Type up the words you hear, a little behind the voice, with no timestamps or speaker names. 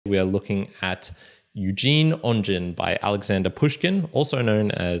We are looking at Eugene Onegin by Alexander Pushkin, also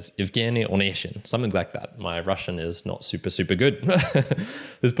known as Eugene Onegin, something like that. My Russian is not super good.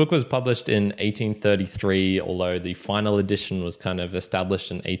 This book was published in 1833, although the final edition was kind of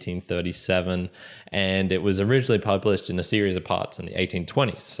established in 1837, and it was originally published in a series of parts in the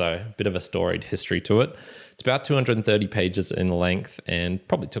 1820s, so a bit of a storied history to it. It's about 230 pages in length and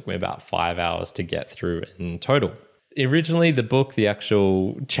probably took me about 5 hours to get through in total. Originally, the book, the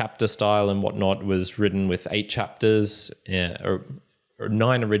actual chapter style and whatnot, was written with 8 chapters, or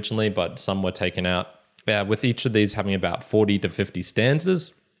 9 originally, but some were taken out, with each of these having about 40 to 50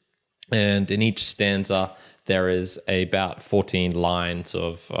 stanzas. And in each stanza, there is about 14 lines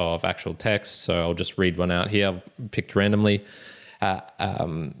of actual text. So I'll just read one out here, picked randomly.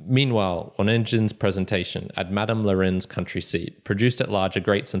 Meanwhile, Onegin's presentation at Madame Loren's country seat produced at large a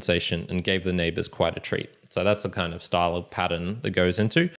great sensation and gave the neighbors quite a treat. So that's the kind of style of pattern that goes into.